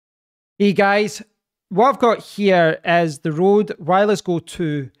Hey guys, what I've got here is the Rode Wireless Go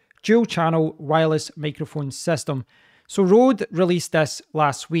 2 dual channel wireless microphone system. So Rode released this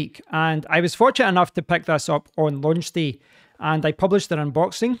last week and I was fortunate enough to pick this up on launch day, and I published an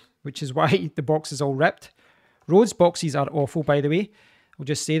unboxing, which is why the box is all ripped. Rode's boxes are awful, by the way, I'll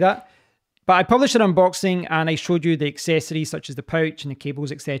just say that. But I published an unboxing and I showed you the accessories such as the pouch and the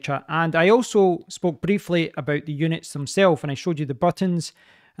cables, etc. And I also spoke briefly about the units themselves, and I showed you the buttons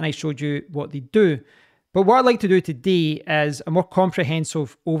and I showed you what they do. But what I'd like to do today is a more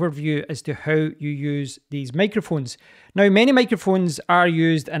comprehensive overview as to how you use these microphones. Now, many microphones are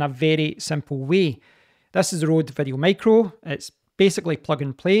used in a very simple way. This is the Rode Video Micro. It's basically plug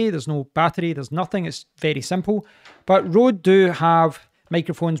and play. There's no battery, there's nothing. It's very simple. But Rode do have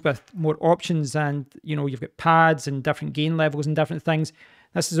microphones with more options, and you've got pads and different gain levels and different things.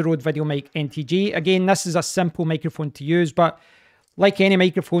 This is the Rode Video Mic NTG. Again, this is a simple microphone to use, but like any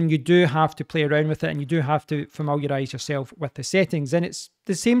microphone, you do have to play around with it and you do have to familiarize yourself with the settings. And it's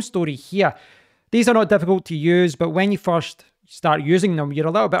the same story here. These are not difficult to use, but when you first start using them, you're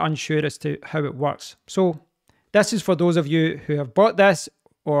a little bit unsure as to how it works. So this is for those of you who have bought this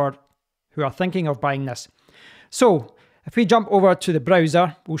or who are thinking of buying this. So if we jump over to the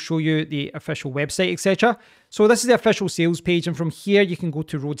browser, we'll show you the official website, etc. So this is the official sales page, and from here you can go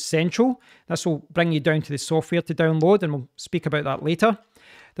to Rode Central. This will bring you down to the software to download, and we'll speak about that later.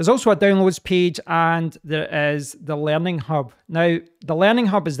 There's also a downloads page, and there is the Learning Hub. Now, the Learning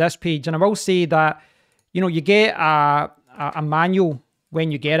Hub is this page, and I will say that you get a manual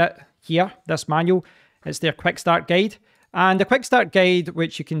when you get it here, this manual. It's their Quick Start Guide, and the Quick Start Guide,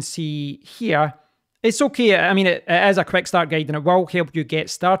 which you can see here, it's okay. I mean, it is a quick start guide and it will help you get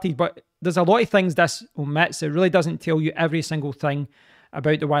started, but there's a lot of things this omits. It really doesn't tell you every single thing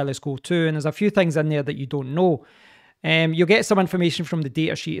about the Wireless Go 2, and there's a few things in there that you don't know. You'll get some information from the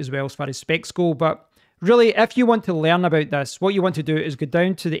data sheet as well as far as specs go, but really, if you want to learn about this, what you want to do is go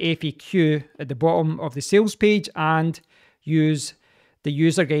down to the FAQ at the bottom of the sales page and use the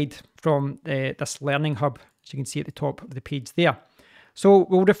user guide from this Learning Hub, as you can see at the top of the page there. So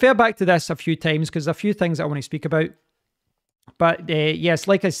we'll refer back to this a few times because there's a few things I want to speak about. But yes,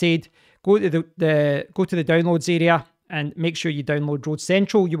 like I said, go to the downloads area and make sure you download Rode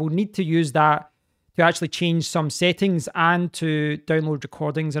Central. You will need to use that to actually change some settings and to download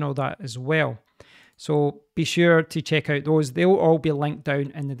recordings and all that as well. So be sure to check out those. They'll all be linked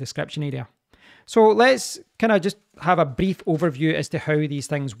down in the description area. So let's kind of just have a brief overview as to how these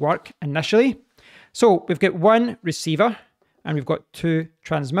things work initially. So we've got one receiver, and we've got two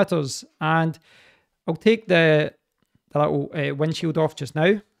transmitters, and I'll take the little windshield off just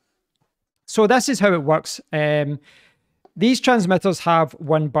now. So this is how it works. These transmitters have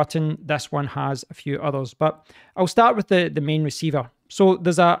one button, this one has a few others, but I'll start with the main receiver. So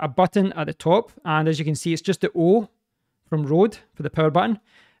there's a button at the top, and as you can see, it's just the O from Rode for the power button,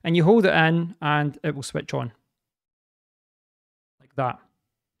 and you hold it in and it will switch on like that.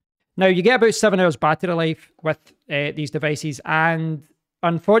 Now, you get about 7 hours battery life with these devices, and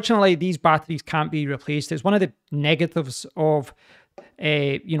unfortunately, these batteries can't be replaced. It's one of the negatives of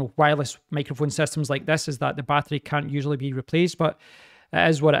wireless microphone systems like this, is that the battery can't usually be replaced, but it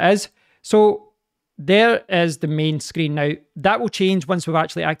is what it is. So there is the main screen. Now, that will change once we've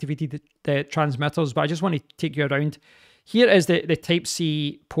actually activated the transmitters, but I just want to take you around. Here is the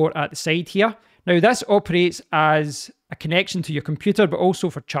Type-C port at the side here. Now, this operates as a connection to your computer, but also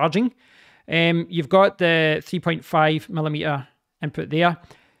for charging. You've got the 3.5mm input there.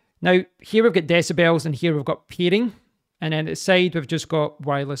 Now, here we've got decibels, and here we've got pairing. And then at the side, we've just got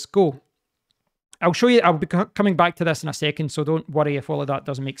Wireless Go. I'll show you, I'll be coming back to this in a second, so don't worry if all of that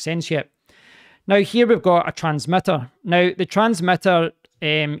doesn't make sense yet. Now, here we've got a transmitter. Now, the transmitter,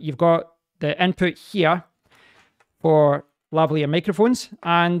 you've got the input here for lavalier microphones,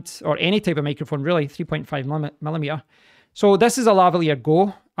 or any type of microphone really, 3.5mm. So this is a lavalier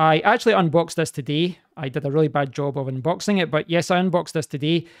Go. I actually unboxed this today. I did a really bad job of unboxing it, but yes, I unboxed this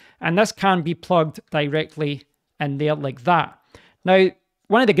today, and this can be plugged directly in there like that. Now,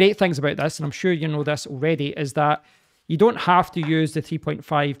 one of the great things about this, and I'm sure you know this already, is that you don't have to use the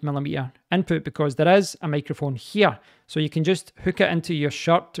 3.5mm input because there is a microphone here. So you can just hook it into your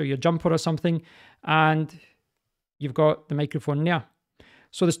shirt or your jumper or something, and you've got the microphone there.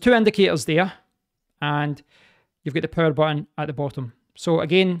 So there's two indicators there, and you've got the power button at the bottom. So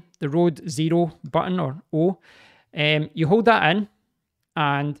again, the Rode 0 button, or O, you hold that in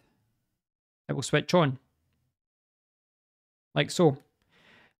and it will switch on like so.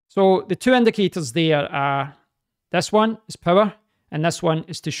 So the two indicators there are, this one is power and this one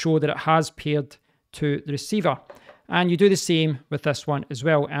is to show that it has paired to the receiver. And you do the same with this one as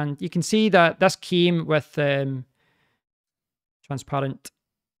well. And you can see that this came with transparent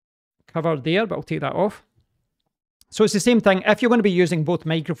cover there, but I'll take that off. So it's the same thing. If you're going to be using both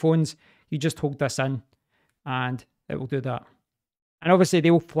microphones, you just hold this in and it will do that. And obviously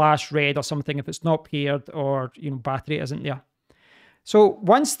they will flash red or something if it's not paired or, you know, battery isn't there. So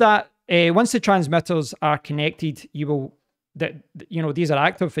once the transmitters are connected, you know, these are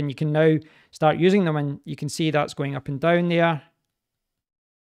active and you can now start using them, and you can see that's going up and down there.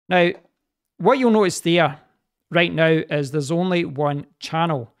 Now, what you'll notice there right now is there's only one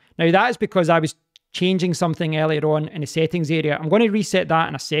channel. Now that is because I was changing something earlier on in the settings area. I'm going to reset that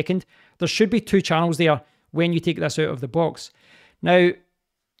in a second. There should be 2 channels there when you take this out of the box. Now,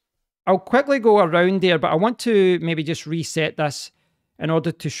 I'll quickly go around there, but I want to maybe just reset this in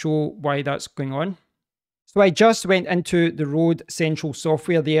order to show why that's going on. So I just went into the Rode Central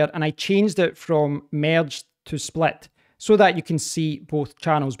software there and I changed it from merged to split so that you can see both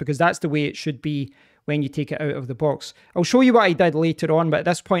channels, because that's the way it should be when you take it out of the box. I'll show you what I did later on, but at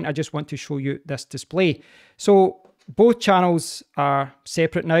this point I just want to show you this display. So both channels are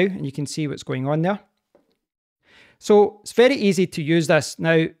separate now and you can see what's going on there. So it's very easy to use this.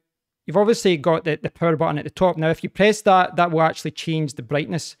 Now, you've obviously got the power button at the top. Now, if you press that, that will actually change the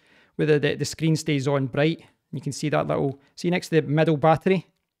brightness, whether the screen stays on bright. You can see that little, see next to the middle battery.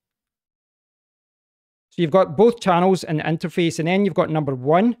 So you've got both channels in the interface, and then you've got number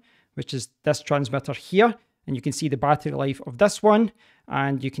 1, which is this transmitter here. And you can see the battery life of this one,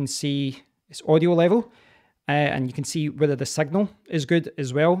 and you can see its audio level. And you can see whether the signal is good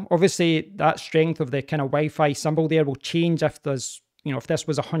as well. Obviously, that strength of the kind of Wi-Fi symbol there will change if there's, you know, if this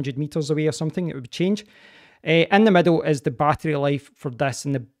was 100 meters away or something, it would change. In the middle is the battery life for this,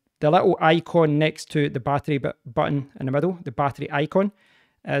 and the little icon next to the battery button in the middle, the battery icon,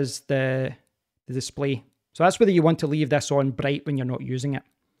 is the display. So that's whether you want to leave this on bright when you're not using it.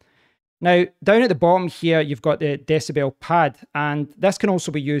 Now, down at the bottom here, you've got the decibel pad, and this can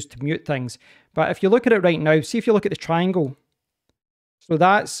also be used to mute things. But if you look at it right now, see if you look at the triangle. So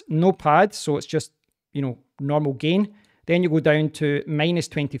that's no pad, so it's just, you know, normal gain. Then you go down to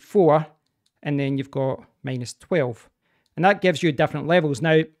 -24, and then you've got -12. And that gives you different levels.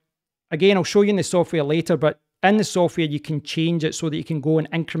 Now, again, I'll show you in the software later, but in the software, you can change it so that you can go in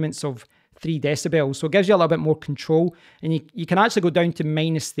increments of 3 decibels. So it gives you a little bit more control, and you can actually go down to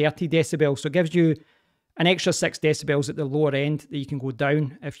 -30 decibels. So it gives you an extra 6 decibels at the lower end that you can go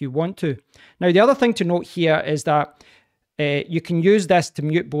down if you want to. Now, the other thing to note here is that you can use this to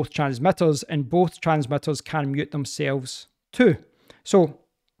mute both transmitters, and both transmitters can mute themselves too. So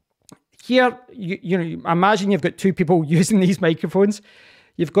here, you know, imagine you've got 2 people using these microphones.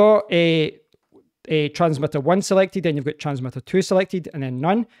 You've got a transmitter 1 selected, and you've got transmitter 2 selected, and then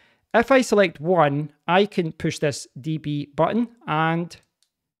none. If I select 1, I can push this DB button and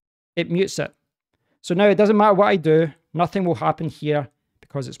it mutes it. So now it doesn't matter what I do, nothing will happen here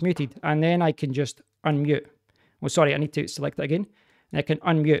because it's muted. And then I can just unmute. Oh, sorry, I need to select it again. And I can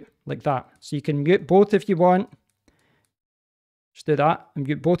unmute like that. So you can mute both if you want. Just do that and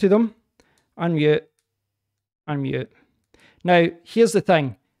mute both of them. Unmute, unmute. Now, here's the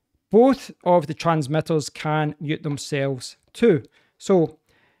thing. Both of the transmitters can mute themselves too. So,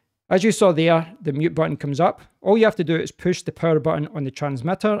 as you saw there, the mute button comes up. All you have to do is push the power button on the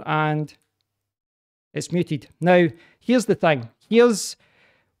transmitter and it's muted. Now, here's the thing. Here's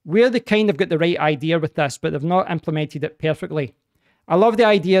where they kind of got the right idea with this, but they've not implemented it perfectly. I love the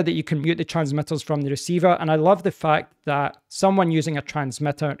idea that you can mute the transmitters from the receiver, and I love the fact that someone using a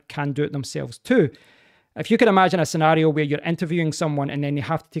transmitter can do it themselves too. If you can imagine a scenario where you're interviewing someone and then they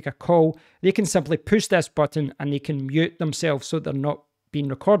have to take a call, they can simply push this button and they can mute themselves so they're not being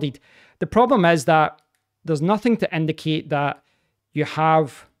recorded. The problem is that there's nothing to indicate that you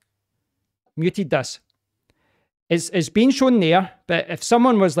have muted this. It's being shown there, but if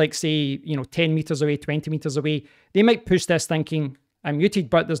someone was like, say, you know, 10 meters away, 20 meters away, they might push this thinking, I'm muted,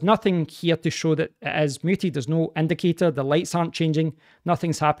 but there's nothing here to show that it is muted. There's no indicator, the lights aren't changing,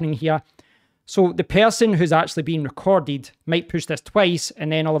 nothing's happening here. So the person who's actually being recorded might push this twice,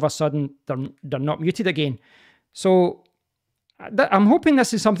 and then all of a sudden they're not muted again. So I'm hoping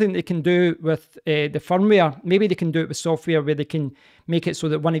this is something they can do with the firmware. Maybe they can do it with software where they can make it so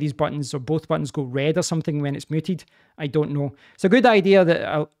that one of these buttons or both buttons go red or something when it's muted. I don't know. It's a good idea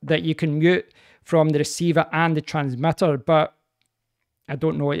that you can mute from the receiver and the transmitter, but I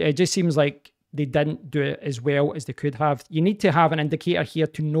don't know. It just seems like they didn't do it as well as they could have. You need to have an indicator here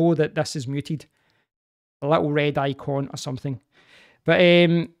to know that this is muted. A little red icon or something. But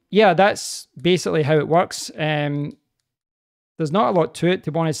yeah, that's basically how it works. there's not a lot to it,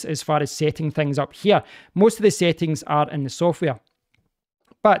 to be honest, as far as setting things up here. Most of the settings are in the software.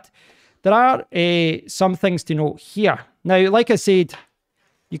 But there are some things to note here. Now, like I said,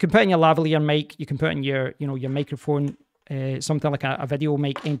 you can put in your lavalier mic, you can put in your, your microphone, something like a video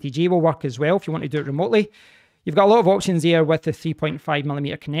mic NTG will work as well if you want to do it remotely. You've got a lot of options there with the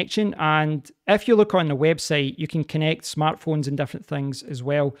 3.5mm connection, and if you look on the website, you can connect smartphones and different things as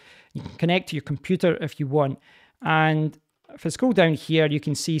well. You can connect to your computer if you want. And if I scroll down here, you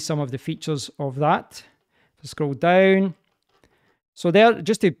can see some of the features of that. If I scroll down, so there,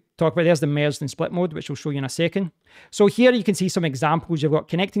 just to talk about, there's the merged and split mode, which we'll show you in a second. So here you can see some examples. You've got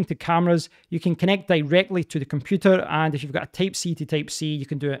connecting to cameras. You can connect directly to the computer, and if you've got a Type-C to Type-C, you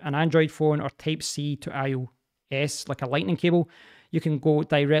can do an Android phone, or Type-C to iOS, like a lightning cable. You can go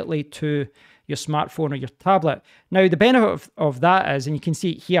directly to your smartphone or your tablet. Now, the benefit of that is, and you can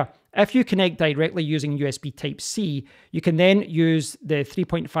see it here, if you connect directly using USB Type-C, you can then use the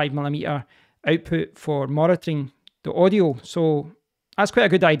 3.5mm output for monitoring the audio. So that's quite a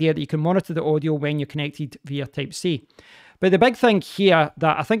good idea, that you can monitor the audio when you're connected via Type-C. But the big thing here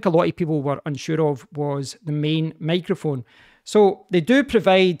that I think a lot of people were unsure of was the main microphone. So they do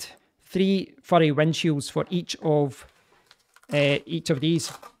provide 3 furry windshields for each of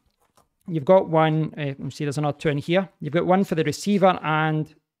these. You've got one, let me see, there's another 2 in here. You've got one for the receiver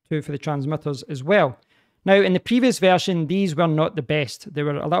and 2 for the transmitters as well. Now, in the previous version, these were not the best. They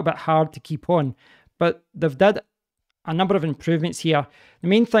were a little bit hard to keep on, but they've did a number of improvements here. The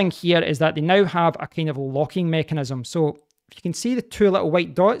main thing here is that they now have a kind of locking mechanism. So if you can see the 2 little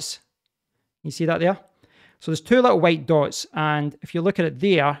white dots, you see that there? So there's 2 little white dots, and if you look at it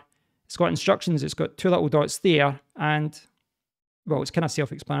there, it's got instructions, it's got 2 little dots there, and, well, it's kind of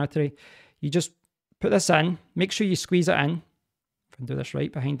self-explanatory. You just put this in, make sure you squeeze it in, if I can do this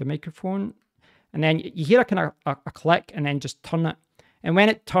right, behind the microphone, and then you hear a kind of a click, and then just turn it. And when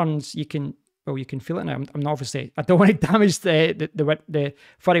it turns, you can, well, you can feel it now. I'm not, obviously, I don't want to damage the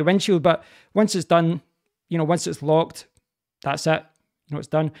furry windshield, but once it's done, once it's locked, that's it. It's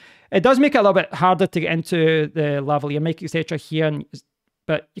done. It does make it a little bit harder to get into the lavalier mic, etc. here,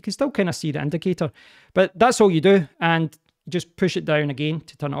 but you can still kind of see the indicator. But that's all you do, and you just push it down again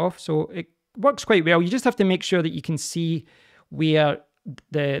to turn it off. So it works quite well. You just have to make sure that you can see where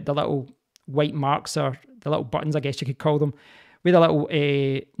the little white marks are, the little buttons, I guess you could call them, with the little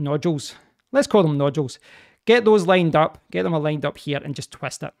nodules. Let's call them nodules. Get those lined up, get them lined up here, and just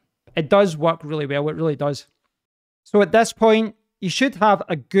twist it. It does work really well, it really does. So at this point, you should have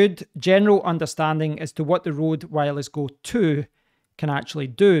a good general understanding as to what the Rode Wireless Go 2 can actually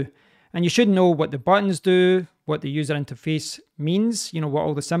do. And you should know what the buttons do, what the user interface means, what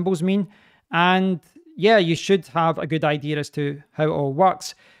all the symbols mean. And yeah, you should have a good idea as to how it all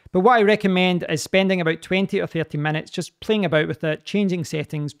works. But what I recommend is spending about 20 or 30 minutes just playing about with it, changing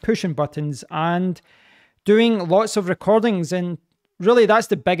settings, pushing buttons, and doing lots of recordings. And really, that's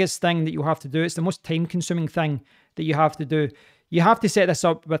the biggest thing that you have to do. It's the most time-consuming thing that you have to do. You have to set this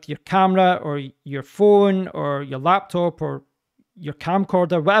up with your camera or your phone or your laptop or your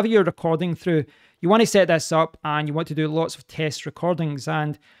camcorder, whatever you're recording through. You want to set this up, and you want to do lots of test recordings.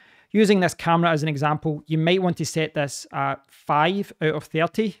 And using this camera as an example, you might want to set this at 5 out of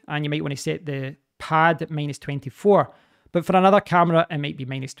 30, and you might want to set the pad at -24. But for another camera, it might be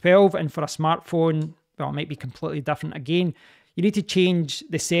 -12, and for a smartphone, well, it might be completely different again. You need to change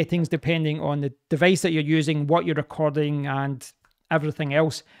the settings depending on the device that you're using, what you're recording, and everything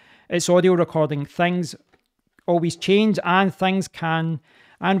else. It's audio recording. Things always change, and things can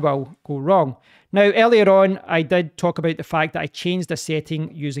and will go wrong. Now, earlier on, I did talk about the fact that I changed a setting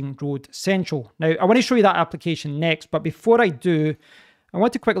using Rode Central. Now, I want to show you that application next, but before I do, I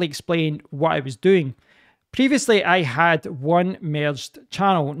want to quickly explain what I was doing. Previously, I had one merged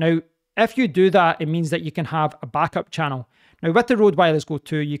channel. Now, if you do that, it means that you can have a backup channel. Now, with the Rode Wireless Go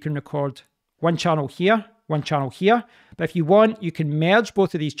 2, you can record one channel here, one channel here. But if you want, you can merge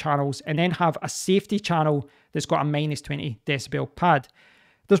both of these channels and then have a safety channel that's got a -20 decibel pad.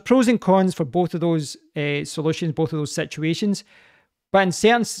 There's pros and cons for both of those solutions, both of those situations. But in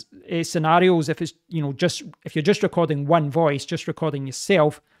certain scenarios, if it's if you're just recording one voice, just recording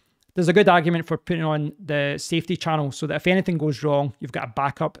yourself, there's a good argument for putting on the safety channel so that if anything goes wrong, you've got a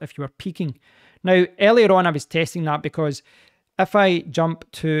backup if you are peaking. Now, earlier on, I was testing that because if I jump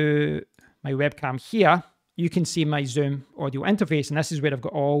to my webcam here, you can see my Zoom audio interface, and this is where I've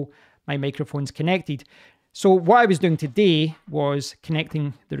got all my microphones connected. So what I was doing today was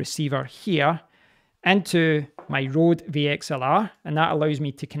connecting the receiver here into my Rode VXLR, and that allows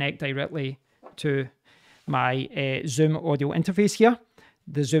me to connect directly to my Zoom audio interface here,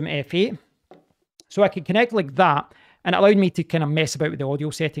 the Zoom F8. So I can connect like that, And it allowed me to kind of mess about with the audio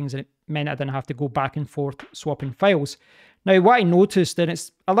settings, and it meant I didn't have to go back and forth swapping files. Now, what I noticed, and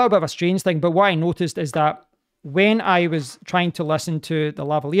it's a little bit of a strange thing, but what I noticed is that when I was trying to listen to the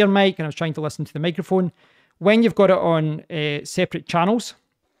lavalier mic and I was trying to listen to the microphone, when you've got it on separate channels,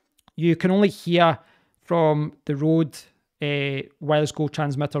 you can only hear from the Rode Wireless Go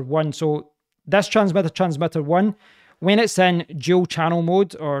Transmitter 1. So this transmitter 1, when it's in dual channel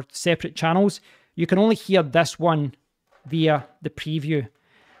mode or separate channels, you can only hear this one via the preview,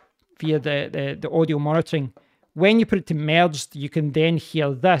 via the audio monitoring. When you put it to merged, you can then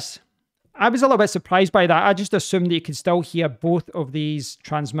hear this. I was a little bit surprised by that. I just assumed that you could still hear both of these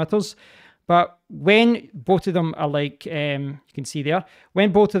transmitters. But when both of them are like, you can see there,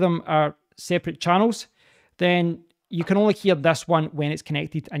 when both of them are separate channels, then you can only hear this one when it's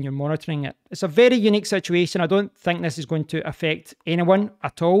connected and you're monitoring it. It's a very unique situation. I don't think this is going to affect anyone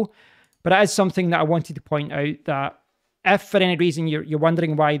at all. But it is something that I wanted to point out, that if for any reason you're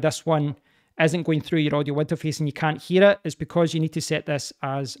wondering why this one isn't going through your audio interface and you can't hear it, it's because you need to set this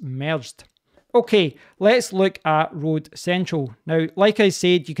as merged. Okay, let's look at Rode Central. Now, like I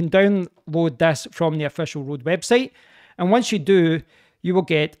said, you can download this from the official Rode website. And once you do, you will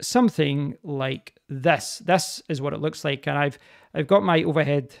get something like this. This is what it looks like. And I've got my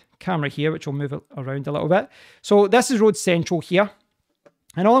overhead camera here, which will move it around a little bit. So this is Rode Central here.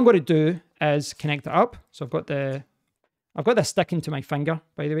 And all I'm going to do is connect it up. So I've got this sticking to my finger,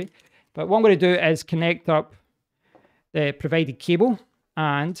 by the way. But what I'm going to do is connect up the provided cable,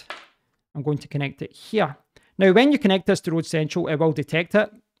 and I'm going to connect it here. Now, when you connect this to Rode Central, it will detect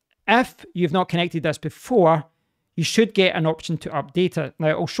it. If you've not connected this before, you should get an option to update it.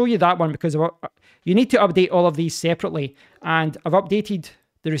 Now, I'll show you that one because you need to update all of these separately. And I've updated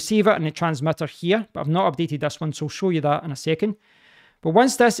the receiver and the transmitter here, but I've not updated this one, so I'll show you that in a second. But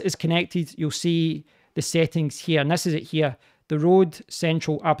once this is connected, you'll see the settings here, and this is it here, the Rode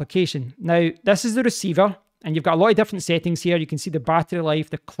Central application. Now, this is the receiver, and you've got a lot of different settings here. You can see the battery life,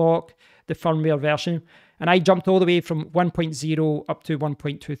 the clock, the firmware version, and I jumped all the way from 1.0 up to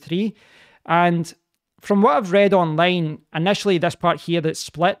 1.23. And from what I've read online, initially this part here that's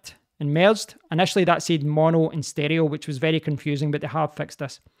split and merged, initially that said mono and stereo, which was very confusing, but they have fixed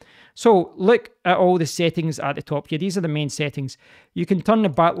this. So look at all the settings at the top here. These are the main settings. You can turn the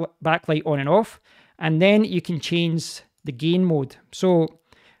backlight on and off, and then you can change the gain mode. So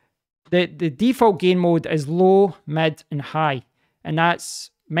the default gain mode is low, mid, and high. And that's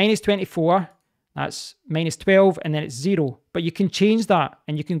 -24, that's -12, and then it's 0. But you can change that,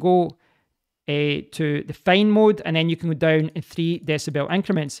 and you can go to the fine mode, and then you can go down in 3 decibel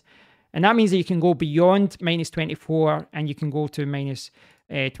increments. And that means that you can go beyond -24, and you can go to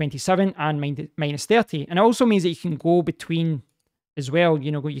 -27 and -30. And it also means that you can go between as well.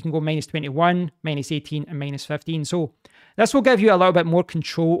 You know, you can go -21, -18, and -15. So this will give you a little bit more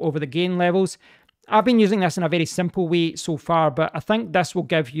control over the gain levels. I've been using this in a very simple way so far, but I think this will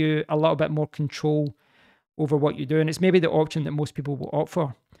give you a little bit more control over what you do. And it's maybe the option that most people will opt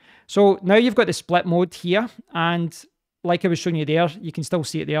for. So now you've got the split mode here. And like I was showing you there, you can still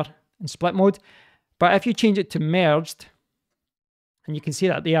see it there in split mode. But if you change it to merged, and you can see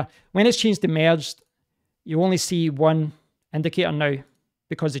that there, when it's changed to merged, you only see one indicator now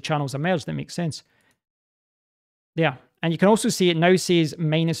because the channels are merged. That makes sense. There. And you can also see it now says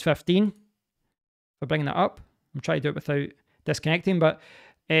 -15. If I bring that up, I'm trying to do it without disconnecting, but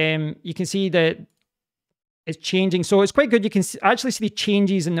you can see that it's changing. So it's quite good. You can actually see the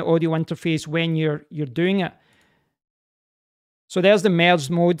changes in the audio interface when you're doing it. So there's the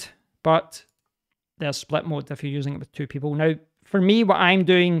merged mode, but there's split mode if you're using it with 2 people. Now, for me, what I'm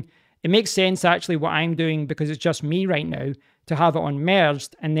doing, it makes sense actually what I'm doing because it's just me right now to have it on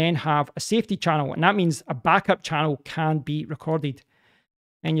merged and then have a safety channel. And that means a backup channel can be recorded.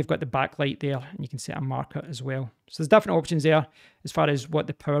 And you've got the backlight there, and you can set a marker as well. So there's different options there as far as what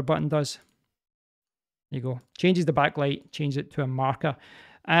the power button does. There you go. Changes the backlight, change it to a marker.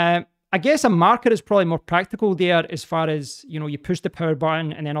 I guess a marker is probably more practical there as far as, you know, you push the power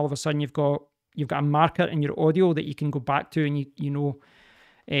button and then all of a sudden you've got a marker in your audio that you can go back to, and you know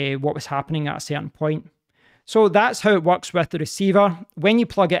what was happening at a certain point. So that's how it works with the receiver. When you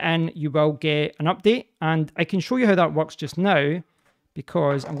plug it in, you will get an update, and I can show you how that works just now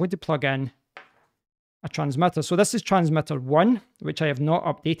because I'm going to plug in a transmitter. So this is transmitter 1, which I have not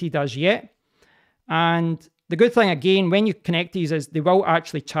updated as yet. And the good thing, again, when you connect these is they will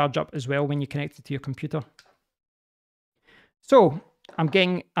actually charge up as well when you connect it to your computer. So I'm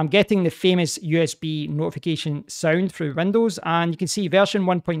getting the famous USB notification sound through Windows, and you can see version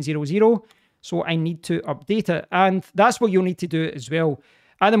 1.00. So I need to update it, and that's what you'll need to do as well.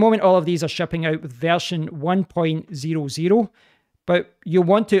 at the moment, all of these are shipping out with version 1.00, but you'll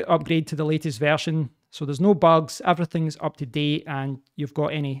want to upgrade to the latest version. So there's no bugs, everything's up to date, and you've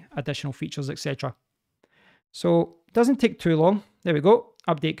got any additional features, etc. So it doesn't take too long. There we go,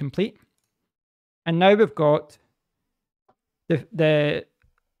 update complete. And now we've got the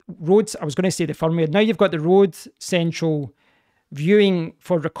Rode, I was going to say the firmware. Now you've got the Rode Central viewing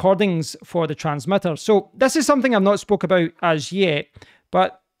for recordings for the transmitter. So this is something I've not spoke about as yet,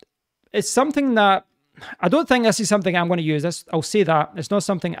 but it's something that I don't think this is something I'm going to use. This, I'll say that. It's not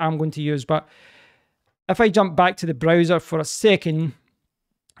something I'm going to use, but if I jump back to the browser for a second,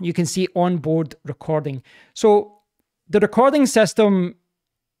 you can see onboard recording. So the recording system,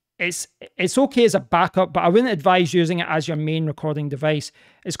 it's okay as a backup, but I wouldn't advise using it as your main recording device.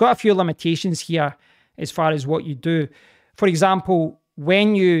 It's got a few limitations here as far as what you do. For example,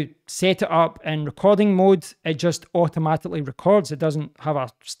 when you set it up in recording mode, it just automatically records. It doesn't have a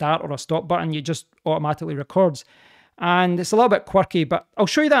start or a stop button. It just automatically records. And it's a little bit quirky, but I'll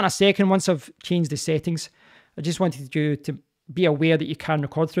show you that in a second once I've changed the settings. I just wanted you to be aware that you can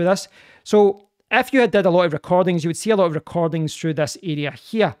record through this. So if you did a lot of recordings, you would see a lot of recordings through this area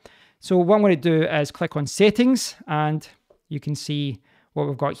here. So what I'm going to do is click on settings, and you can see what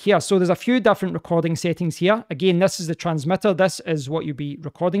we've got here. So there's a few different recording settings here. Again, this is the transmitter. This is what you'd be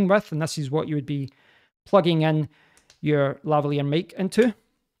recording with, and this is what you would be plugging in your lavalier mic into.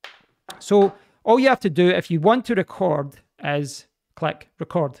 So all you have to do if you want to record is click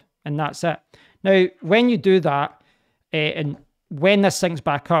record, and that's it. Now, when you do that, and when this syncs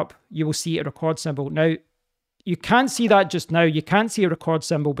back up, you will see a record symbol. Now, you can't see that just now. You can't see a record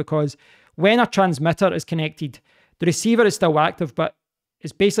symbol because when a transmitter is connected, the receiver is still active, but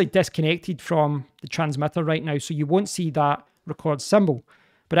it's basically disconnected from the transmitter right now. So you won't see that record symbol,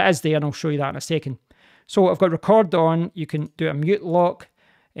 but it is there, and I'll show you that in a second. So I've got record on. You can do a mute lock.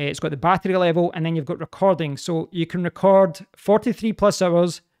 It's got the battery level, and then you've got recording. So you can record 43 plus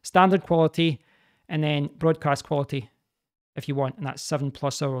hours, standard quality, and then broadcast quality if you want, and that's 7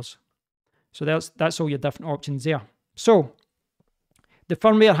 plus hours. So that's all your different options there. So the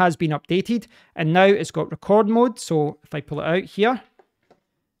firmware has been updated, and now it's got record mode. So if I pull it out here,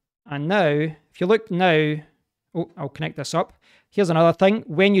 and now, if you look now, oh, I'll connect this up. Here's another thing.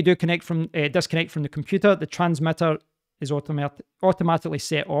 When you do disconnect from the computer, the transmitter is automatically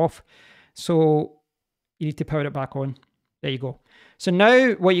set off. So you need to power it back on. There you go. So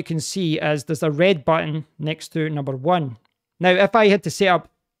now what you can see is there's a red button next to number 1. Now, if I had to set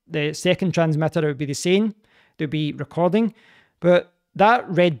up the second transmitter, it would be the same. There would be recording. But that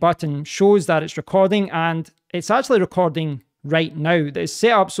red button shows that it's recording, and it's actually recording right now. It's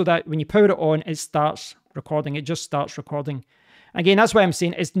set up so that when you power it on, it starts recording. It just starts recording. Again, that's why I'm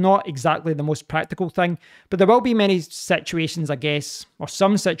saying it's not exactly the most practical thing, but there will be many situations, I guess, or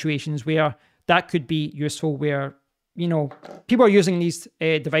some situations where that could be useful, where, you know, people are using these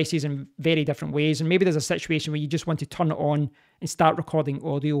devices in very different ways, and maybe there's a situation where you just want to turn it on and start recording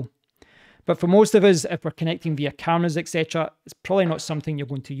audio. But for most of us, if we're connecting via cameras, etc., it's probably not something you're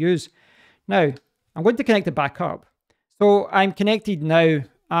going to use. Now, I'm going to connect it back up. So I'm connected now,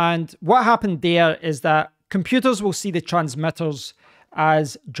 and what happened there is that computers will see the transmitters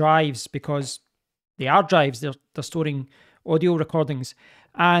as drives because they are drives. They're storing audio recordings.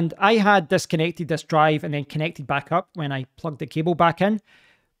 And I had disconnected this drive and then connected back up when I plugged the cable back in,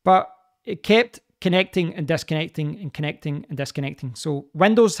 but it kept connecting and disconnecting and connecting and disconnecting. So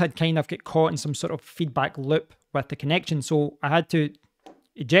Windows had kind of get caught in some sort of feedback loop with the connection. So I had to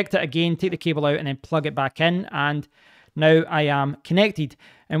eject it again, take the cable out, and then plug it back in, and now I am connected.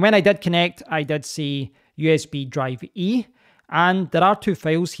 And when I did connect, I did see USB drive E, and there are 2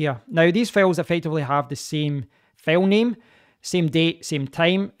 files here. Now, these files effectively have the same file name, same date, same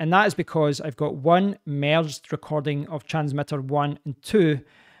time, and that is because I've got one merged recording of transmitter 1 and 2,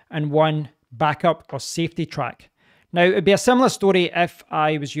 and one backup or safety track. Now, it'd be a similar story if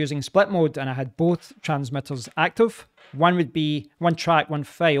I was using split mode and I had both transmitters active. One would be one track, one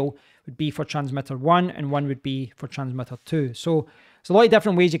file would be for transmitter 1, and one would be for transmitter 2. So there's a lot of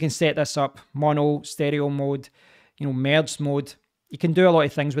different ways you can set this up: mono, stereo mode, you know, merged mode. You can do a lot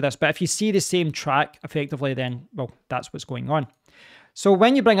of things with this, but if you see the same track effectively, then, well, that's what's going on. So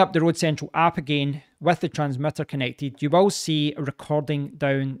when you bring up the Rode Central app again with the transmitter connected, you will see a recording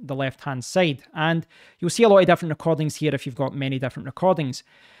down the left-hand side, and you'll see a lot of different recordings here if you've got many different recordings.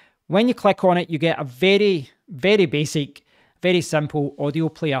 When you click on it, you get a very, very basic, very simple audio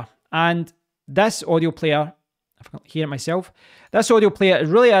player. And this audio player, I can't hear it myself, this audio player, it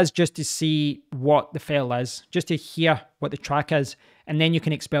really is just to see what the file is, just to hear what the track is. and then you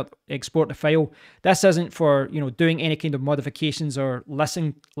can export the file. This isn't for, doing any kind of modifications or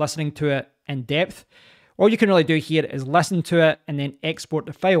listening to it in depth. All you can really do here is listen to it and then export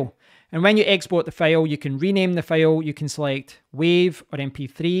the file. And when you export the file, you can rename the file. You can select WAV or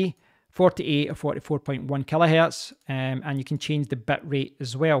MP3, 48 or 44.1 kilohertz, and you can change the bit rate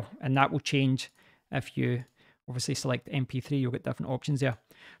as well. And that will change if you obviously select MP3. You'll get different options there.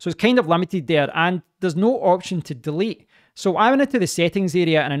 So it's kind of limited there, and there's no option to delete. So I went into the settings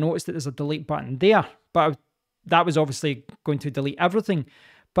area and I noticed that there's a delete button there, but that was obviously going to delete everything.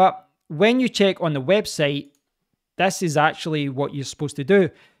 But when you check on the website, this is actually what you're supposed to do.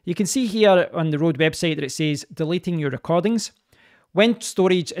 You can see here on the Rode website that it says deleting your recordings. When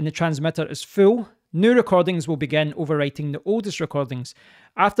storage in the transmitter is full, new recordings will begin overwriting the oldest recordings.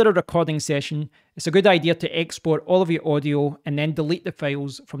 After a recording session, it's a good idea to export all of your audio and then delete the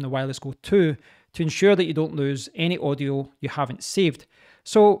files from the Wireless Go 2 to ensure that you don't lose any audio you haven't saved.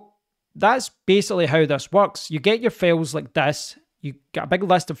 So that's basically how this works. You get your files like this. You get a big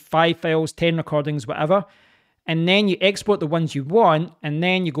list of 5 files, 10 recordings, whatever, and then you export the ones you want, and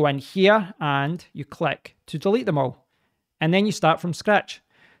then you go in here and you click to delete them all. And then you start from scratch.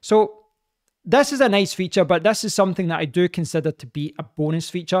 So this is a nice feature, but this is something that I do consider to be a bonus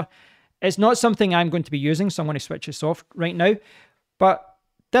feature. It's not something I'm going to be using, so I'm going to switch this off right now. But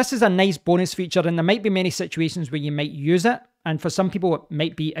this is a nice bonus feature, and there might be many situations where you might use it, and for some people it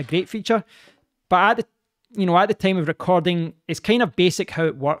might be a great feature. But at the time of recording, it's kind of basic how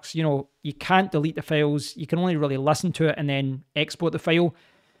it works. You can't delete the files. You can only really listen to it and then export the file.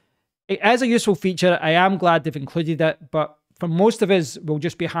 It is a useful feature. I am glad they've included it, but for most of us, we'll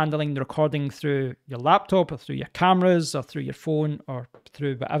just be handling the recording through your laptop or through your cameras or through your phone or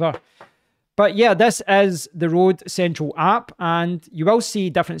through whatever. But yeah, this is the Rode Central app, and you will see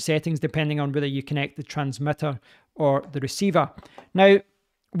different settings depending on whether you connect the transmitter or the receiver. Now,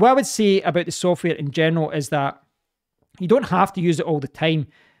 what I would say about the software in general is that you don't have to use it all the time.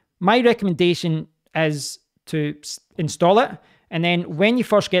 My recommendation is to install it, and then when you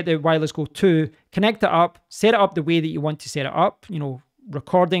first get the Wireless Go 2, connect it up, set it up the way that you want to set it up,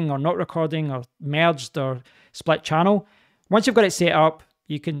 recording or not recording or merged or split channel. Once you've got it set up,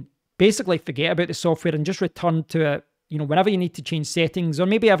 you can basically forget about the software and just return to it, whenever you need to change settings, or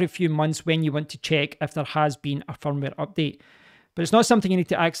maybe every few months when you want to check if there has been a firmware update. But it's not something you need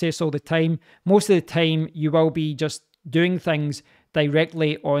to access all the time. Most of the time, you will be just doing things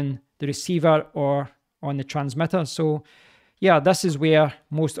directly on the receiver or on the transmitter. So yeah, this is where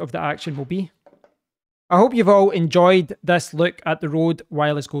most of the action will be. I hope you've all enjoyed this look at the Rode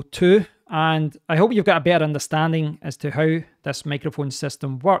Wireless Go 2, and I hope you've got a better understanding as to how this microphone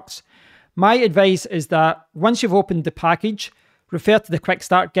system works. My advice is that once you've opened the package, refer to the quick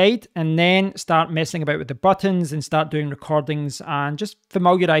start guide and then start messing about with the buttons and start doing recordings and just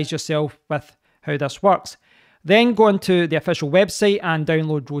familiarize yourself with how this works. Then go onto the official website and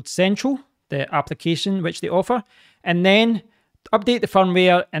download Rode Central, the application which they offer, and then update the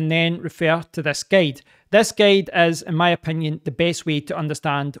firmware and then refer to this guide. This guide is, in my opinion, the best way to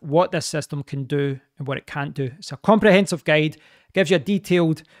understand what this system can do and what it can't do. It's a comprehensive guide, gives you a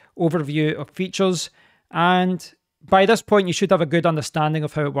detailed overview of features, and by this point you should have a good understanding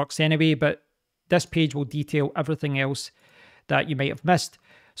of how it works anyway, but this page will detail everything else that you might have missed.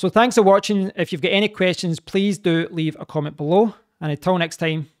 So thanks for watching. If you've got any questions, please do leave a comment below, and until next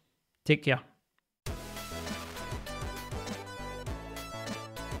time, take care.